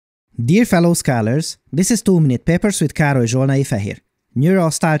Dear fellow scholars, this is 2-minute papers with Károly Zsolnai Fehér.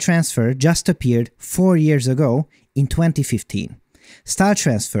 Neural style transfer just appeared 4 years ago in 2015. Style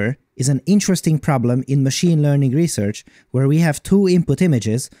transfer is an interesting problem in machine learning research where we have two input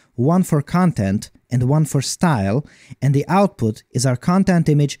images, one for content and one for style, and the output is our content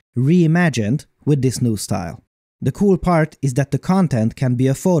image reimagined with this new style. The cool part is that the content can be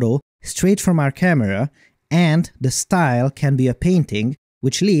a photo straight from our camera, and the style can be a painting,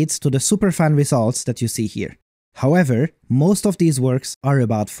 which leads to the super fun results that you see here. However, most of these works are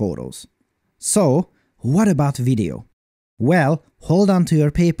about photos. So, what about video? Well, hold on to your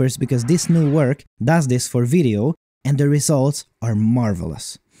papers because this new work does this for video and the results are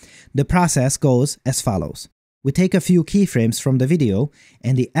marvelous. The process goes as follows. We take a few keyframes from the video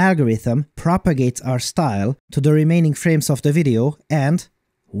and the algorithm propagates our style to the remaining frames of the video and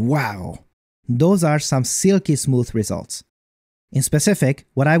wow! Those are some silky smooth results. In specific,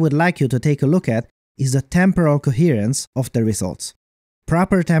 what I would like you to take a look at is the temporal coherence of the results.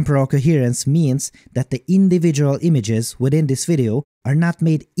 Proper temporal coherence means that the individual images within this video are not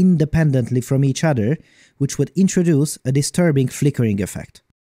made independently from each other, which would introduce a disturbing flickering effect.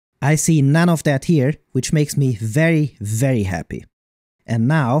 I see none of that here, which makes me very, very happy. And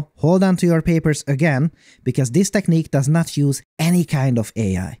now, hold on to your papers again, because this technique does not use any kind of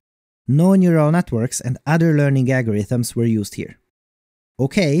AI. No neural networks and other learning algorithms were used here.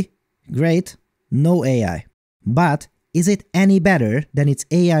 Okay, great, no AI. But is it any better than its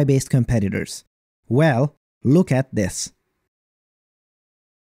AI-based competitors? Well, look at this.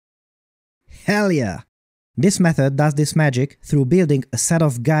 Hell yeah! This method does this magic through building a set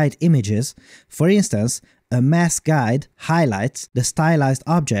of guide images. For instance, a mass guide highlights the stylized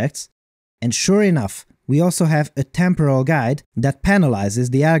objects, and sure enough, we also have a temporal guide that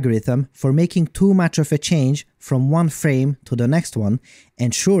penalizes the algorithm for making too much of a change from one frame to the next one,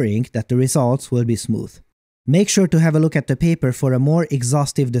 ensuring that the results will be smooth. Make sure to have a look at the paper for a more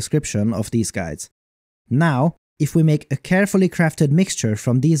exhaustive description of these guides. Now, if we make a carefully crafted mixture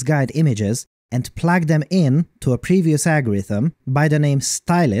from these guide images and plug them in to a previous algorithm by the name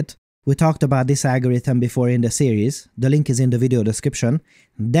StyLit, we talked about this algorithm before in the series, the link is in the video description,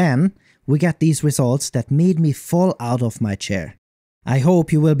 then we get these results that made me fall out of my chair. I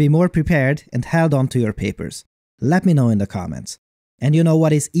hope you will be more prepared and held on to your papers. Let me know in the comments. And you know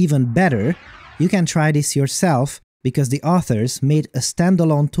what is even better? You can try this yourself because the authors made a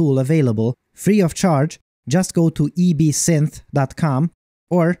standalone tool available free of charge. Just go to ebsynth.com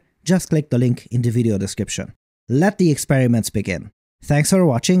or just click the link in the video description. Let the experiments begin. Thanks for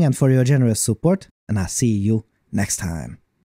watching and for your generous support, and I'll see you next time.